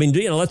book. I mean,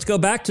 let's go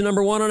back to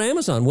number 1 on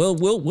Amazon.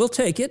 We'll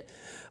take it.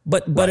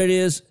 But it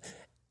is,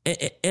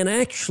 and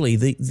actually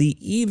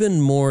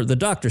the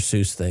Dr.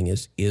 Seuss thing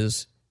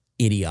is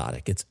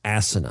idiotic. It's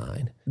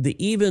asinine.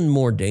 The even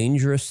more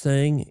dangerous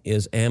thing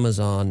is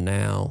Amazon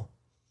now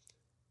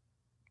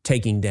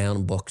taking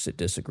down books it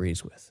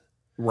disagrees with.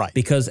 Right.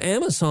 Because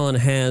Amazon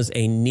has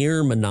a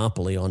near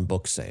monopoly on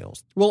book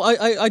sales. Well,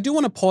 I do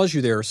want to pause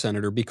you there,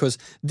 Senator, because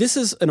this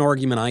is an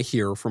argument I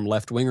hear from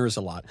left-wingers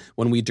a lot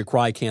when we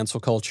decry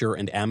cancel culture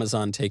and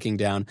Amazon taking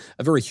down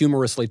a very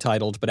humorously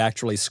titled but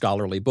actually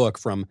scholarly book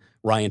from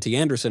Ryan T.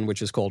 Anderson,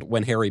 which is called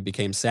When Harry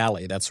Became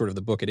Sally. That's sort of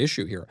the book at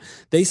issue here.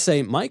 They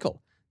say,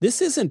 Michael,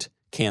 this isn't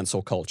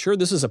cancel culture.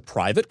 This is a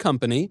private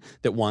company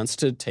that wants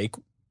to take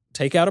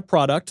out a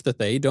product that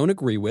they don't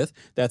agree with.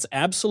 That's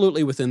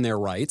absolutely within their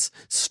rights.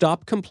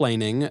 Stop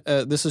complaining.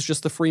 This is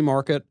just the free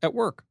market at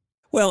work.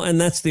 Well,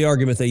 and that's the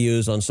argument they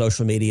use on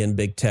social media and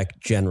big tech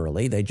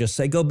generally. They just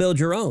say, go build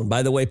your own.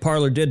 By the way,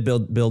 Parler did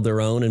build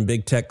their own, and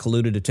big tech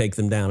colluded to take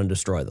them down and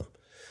destroy them.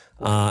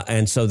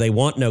 And so they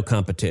want no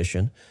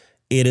competition.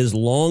 It has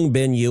long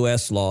been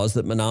U.S. laws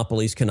that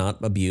monopolies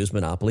cannot abuse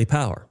monopoly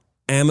power.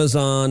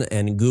 Amazon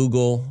and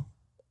Google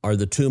are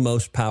the 2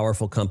 most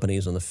powerful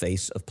companies on the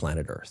face of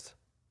planet Earth.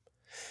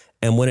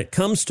 And when it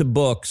comes to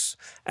books,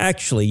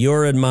 actually,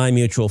 your and my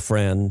mutual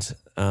friend,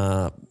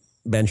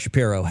 Ben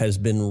Shapiro, has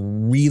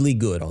been really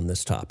good on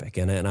this topic.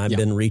 And I've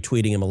been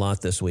retweeting him a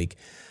lot this week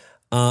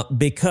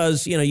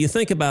because, you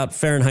think about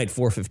Fahrenheit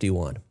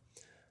 451,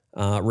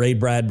 Ray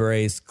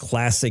Bradbury's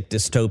classic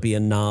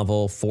dystopian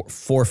novel,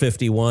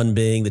 451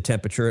 being the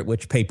temperature at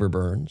which paper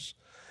burns.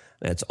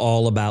 That's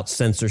all about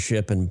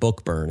censorship and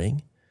book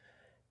burning.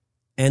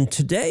 And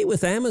today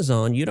with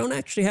Amazon, you don't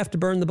actually have to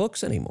burn the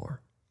books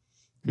anymore.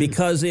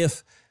 Because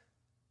if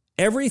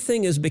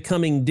everything is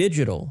becoming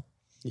digital,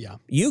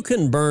 you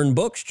can burn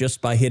books just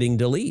by hitting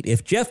delete.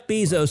 If Jeff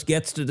Bezos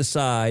gets to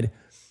decide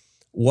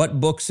what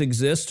books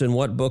exist and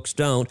what books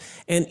don't,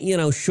 and,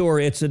 sure,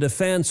 it's a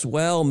defense.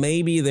 Well,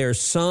 maybe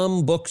there's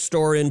some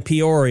bookstore in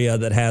Peoria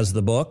that has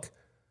the book,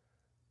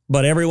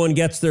 but everyone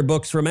gets their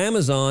books from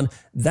Amazon.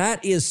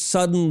 That is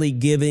suddenly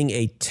giving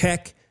a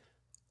tech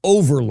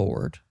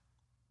overlord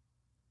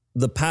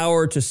the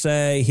power to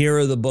say, here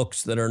are the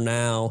books that are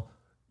now,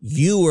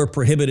 you are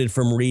prohibited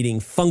from reading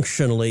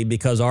functionally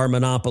because our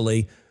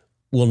monopoly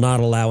will not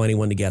allow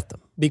anyone to get them.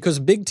 Because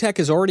big tech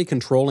is already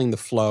controlling the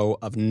flow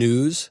of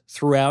news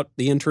throughout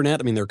the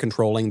internet. I mean, they're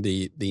controlling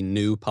the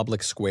new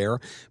public square.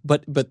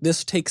 But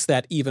this takes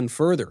that even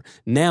further.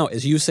 Now,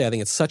 as you say, I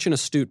think it's such an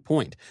astute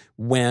point.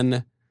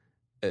 When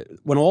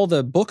all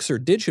the books are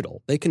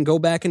digital, they can go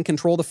back and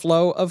control the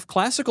flow of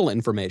classical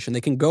information.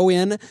 They can go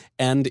in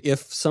and,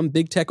 if some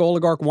big tech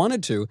oligarch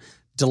wanted to,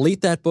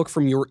 delete that book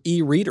from your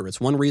e-reader.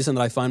 It's one reason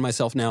that I find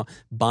myself now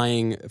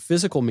buying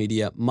physical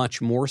media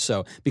much more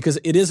so, because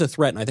it is a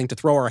threat. And I think to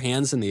throw our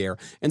hands in the air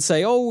and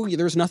say, oh,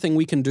 there's nothing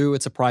we can do,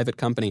 it's a private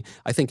company,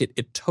 I think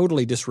it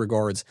totally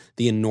disregards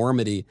the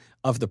enormity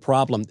of the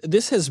problem.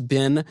 This has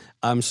been,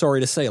 I'm sorry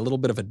to say, a little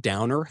bit of a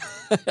downer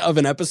of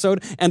an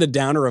episode and a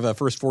downer of a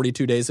first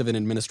 42 days of an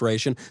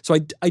administration. So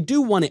I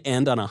do want to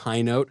end on a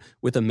high note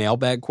with a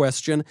mailbag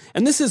question.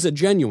 And this is a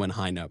genuine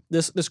high note.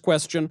 This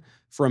question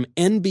from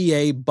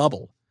NBA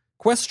Bubble.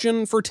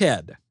 Question for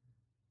Ted.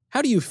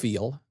 How do you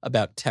feel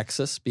about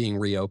Texas being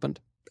reopened?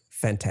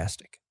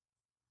 Fantastic.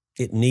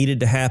 It needed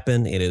to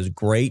happen. It is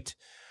great.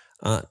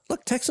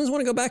 Look, Texans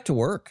want to go back to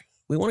work.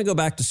 We want to go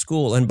back to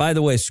school. And by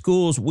the way,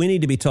 schools, we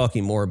need to be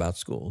talking more about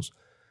schools.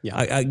 Yeah.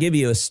 I give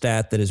you a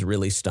stat that is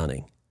really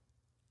stunning.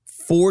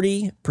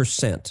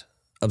 40%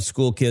 of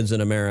school kids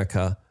in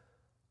America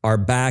are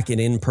back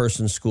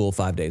in-person school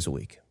 5 days a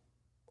week.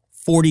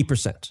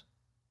 40%.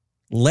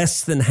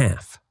 Less than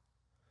half.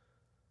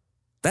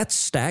 That's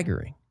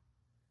staggering.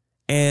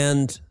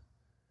 And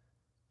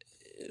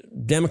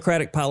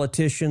Democratic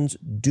politicians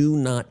do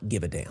not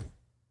give a damn.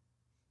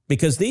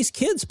 Because these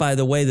kids, by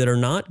the way, that are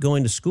not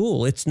going to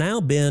school, it's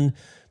now been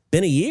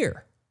a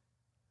year.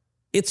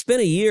 It's been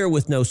a year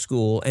with no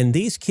school, and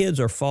these kids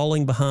are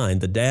falling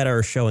behind. The data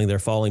are showing they're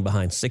falling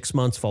behind 6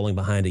 months, falling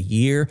behind a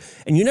year,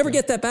 and you never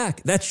get that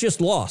back. That's just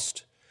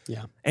lost.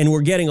 Yeah. And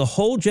we're getting a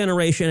whole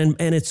generation,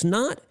 and it's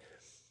not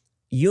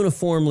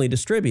uniformly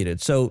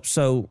distributed.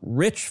 So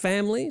rich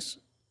families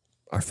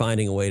are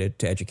finding a way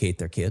to educate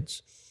their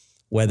kids,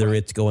 whether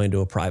it's going to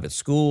a private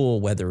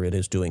school, whether it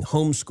is doing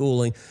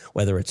homeschooling,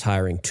 whether it's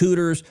hiring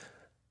tutors.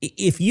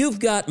 If you've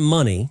got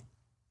money,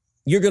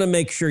 you're going to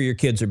make sure your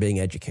kids are being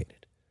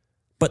educated.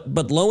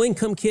 But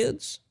low-income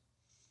kids,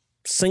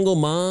 single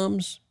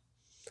moms,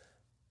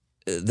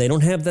 they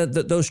don't have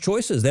those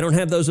choices. They don't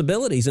have those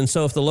abilities. And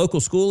so if the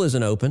local school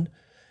isn't open,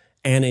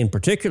 and in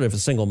particular if a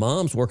single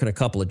mom's working a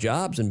couple of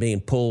jobs and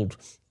being pulled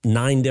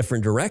 9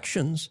 different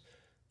directions,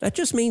 that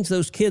just means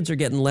those kids are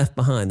getting left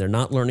behind. They're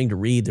not learning to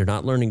read. They're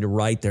not learning to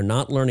write. They're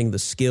not learning the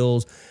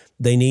skills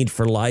they need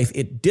for life.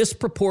 It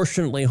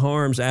disproportionately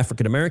harms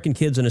African-American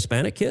kids and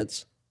Hispanic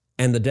kids.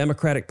 And the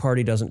Democratic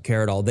Party doesn't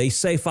care at all. They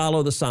say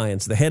follow the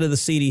science. The head of the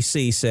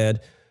CDC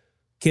said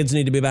kids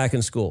need to be back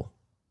in school.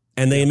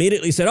 And they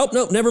immediately said, oh,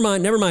 no, never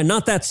mind,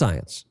 not that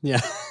science.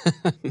 Yeah.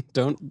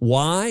 Don't.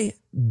 Why?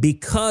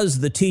 Because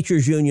the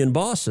teachers' union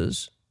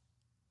bosses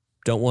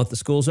don't want the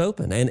schools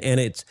open.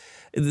 And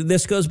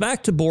this goes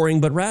back to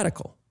boring but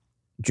radical.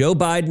 Joe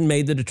Biden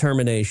made the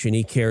determination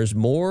he cares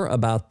more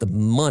about the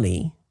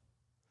money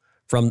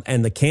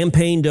and the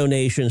campaign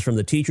donations from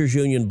the teachers'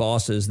 union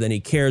bosses than he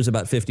cares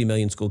about 50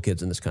 million school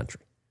kids in this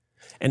country.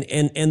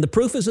 And the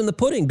proof is in the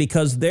pudding,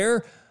 because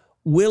they're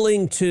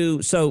willing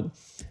to. So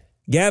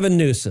Gavin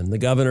Newsom, the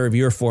governor of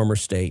your former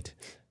state,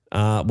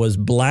 was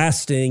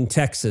blasting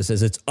Texas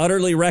as it's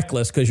utterly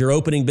reckless because you're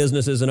opening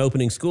businesses and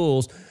opening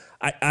schools.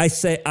 I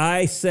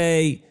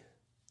say,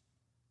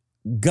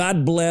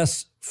 God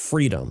bless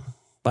freedom.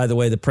 By the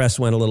way, the press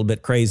went a little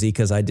bit crazy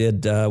because I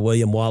did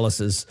William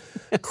Wallace's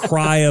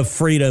cry of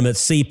freedom at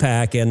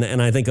CPAC,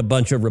 and I think a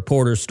bunch of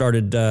reporters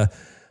started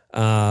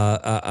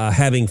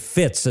having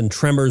fits and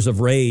tremors of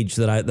rage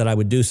that I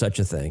would do such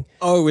a thing.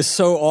 Oh, it was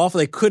so awful.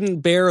 They couldn't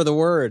bear the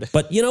word.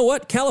 But you know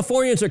what?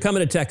 Californians are coming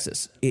to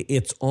Texas.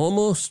 It's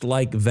almost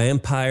like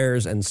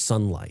vampires and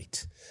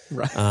sunlight,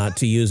 right.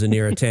 To use a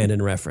Neera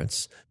Tanden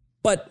reference.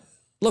 But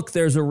look,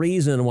 there's a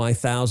reason why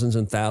thousands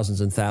and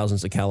thousands and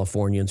thousands of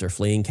Californians are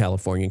fleeing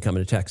California and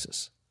coming to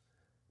Texas.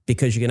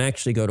 Because you can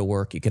actually go to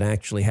work, you can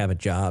actually have a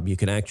job, you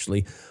can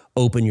actually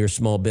open your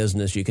small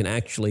business, you can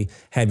actually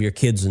have your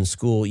kids in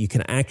school, you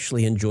can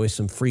actually enjoy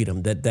some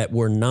freedom, that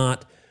we're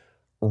not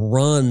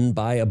run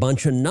by a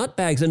bunch of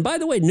nutbags. And by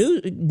the way,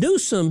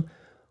 Newsom,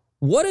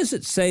 what does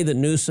it say that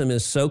Newsom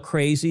is so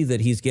crazy that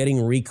he's getting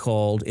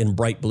recalled in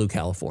bright blue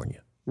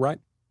California? Right.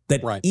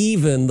 That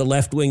even the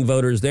left-wing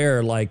voters there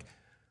are like,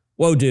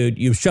 whoa, dude,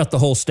 you've shut the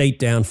whole state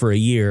down for a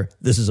year.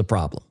 This is a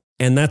problem.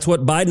 And that's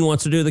what Biden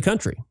wants to do to the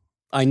country.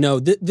 I know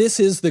this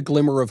is the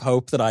glimmer of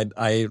hope that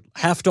I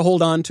have to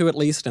hold on to, at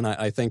least. And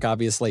I think,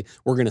 obviously,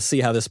 we're going to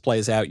see how this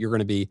plays out. You're going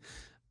to be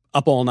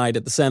up all night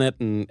at the Senate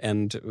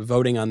and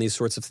voting on these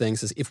sorts of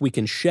things. If we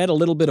can shed a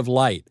little bit of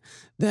light,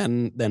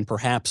 then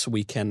perhaps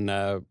we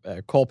can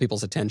call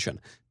people's attention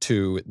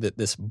to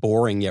this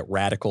boring yet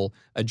radical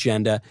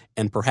agenda.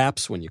 And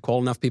perhaps when you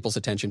call enough people's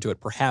attention to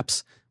it,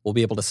 perhaps we'll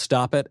be able to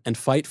stop it and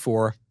fight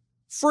for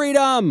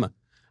freedom.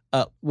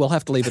 We'll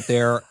have to leave it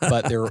there,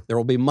 but there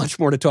will be much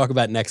more to talk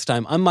about next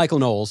time. I'm Michael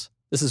Knowles.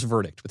 This is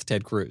Verdict with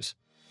Ted Cruz.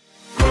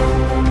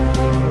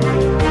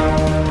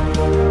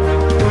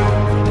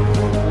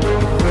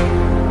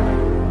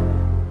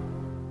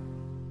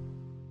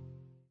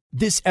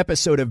 This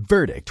episode of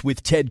Verdict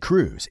with Ted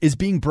Cruz is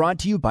being brought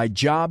to you by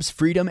Jobs,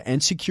 Freedom,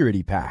 and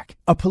Security PAC,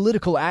 a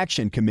political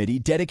action committee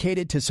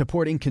dedicated to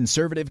supporting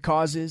conservative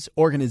causes,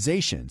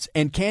 organizations,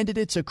 and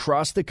candidates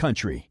across the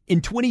country. In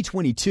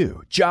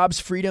 2022, Jobs,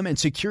 Freedom, and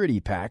Security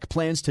PAC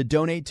plans to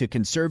donate to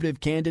conservative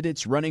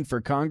candidates running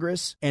for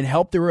Congress and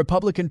help the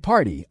Republican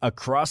Party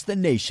across the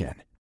nation.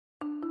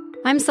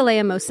 I'm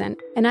Saleha Mohsin,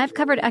 and I've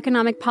covered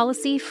economic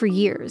policy for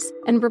years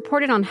and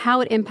reported on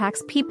how it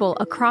impacts people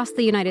across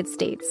the United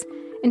States.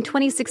 In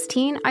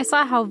 2016, I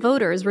saw how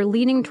voters were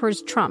leaning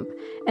towards Trump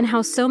and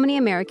how so many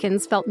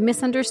Americans felt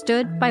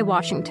misunderstood by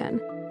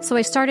Washington. So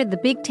I started The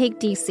Big Take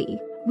DC.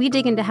 We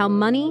dig into how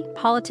money,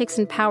 politics,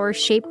 and power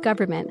shape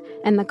government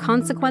and the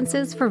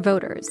consequences for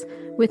voters.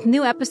 With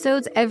new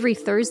episodes every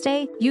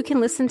Thursday, you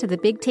can listen to The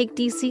Big Take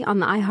DC on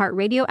the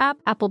iHeartRadio app,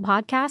 Apple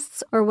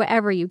Podcasts, or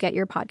wherever you get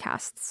your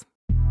podcasts.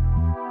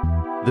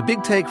 The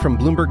Big Take from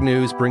Bloomberg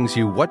News brings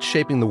you what's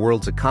shaping the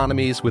world's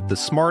economies with the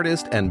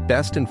smartest and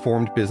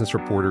best-informed business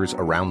reporters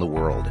around the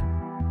world.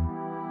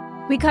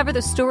 We cover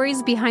the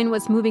stories behind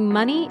what's moving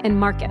money and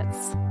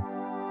markets,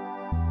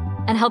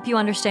 and help you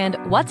understand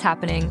what's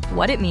happening,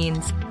 what it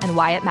means, and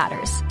why it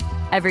matters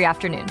every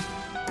afternoon.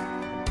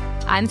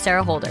 I'm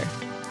Sarah Holder.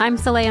 I'm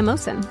Saleha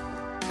Mohsin.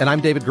 And I'm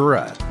David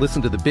Gura.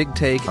 Listen to The Big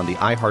Take on the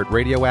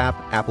iHeartRadio app,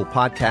 Apple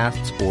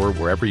Podcasts, or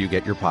wherever you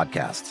get your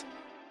podcasts.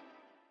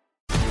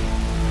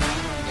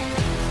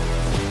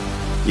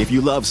 If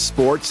you love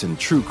sports and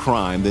true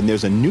crime, then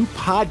there's a new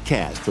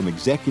podcast from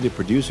executive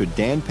producer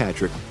Dan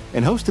Patrick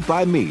and hosted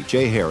by me,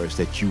 Jay Harris,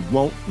 that you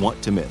won't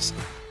want to miss.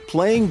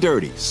 Playing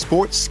Dirty: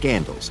 Sports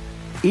Scandals.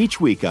 Each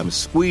week, I'm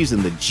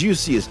squeezing the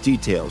juiciest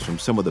details from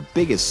some of the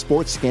biggest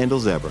sports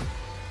scandals ever.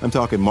 I'm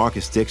talking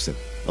Marcus Dixon,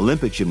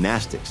 Olympic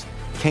gymnastics,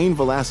 Cain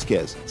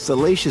Velasquez,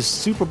 salacious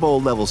Super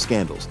Bowl-level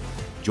scandals.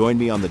 Join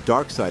me on the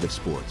dark side of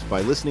sports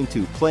by listening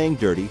to Playing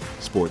Dirty: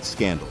 Sports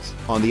Scandals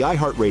on the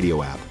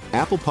iHeartRadio app,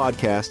 Apple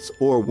Podcasts,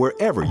 or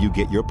wherever you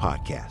get your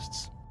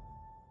podcasts.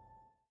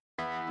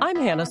 I'm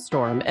Hannah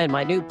Storm, and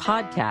my new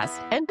podcast,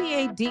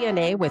 NBA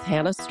DNA with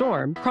Hannah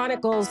Storm,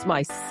 chronicles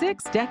my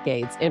 6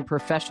 decades in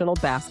professional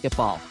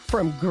basketball.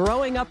 From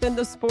growing up in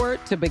the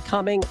sport to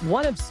becoming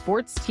one of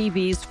sports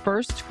TV's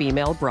first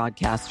female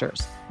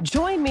broadcasters.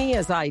 Join me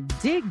as I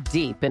dig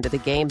deep into the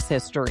game's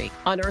history,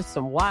 unearth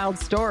some wild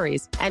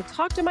stories, and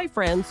talk to my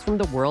friends from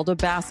the world of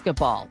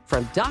basketball,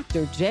 from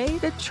Dr. J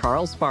to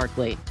Charles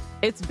Barkley.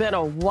 It's been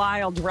a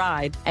wild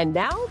ride, and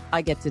now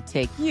I get to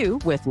take you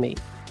with me.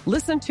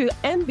 Listen to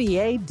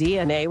NBA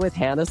DNA with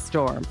Hannah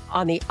Storm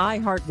on the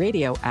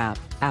iHeartRadio app,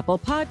 Apple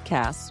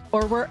Podcasts,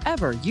 or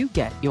wherever you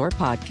get your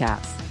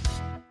podcasts.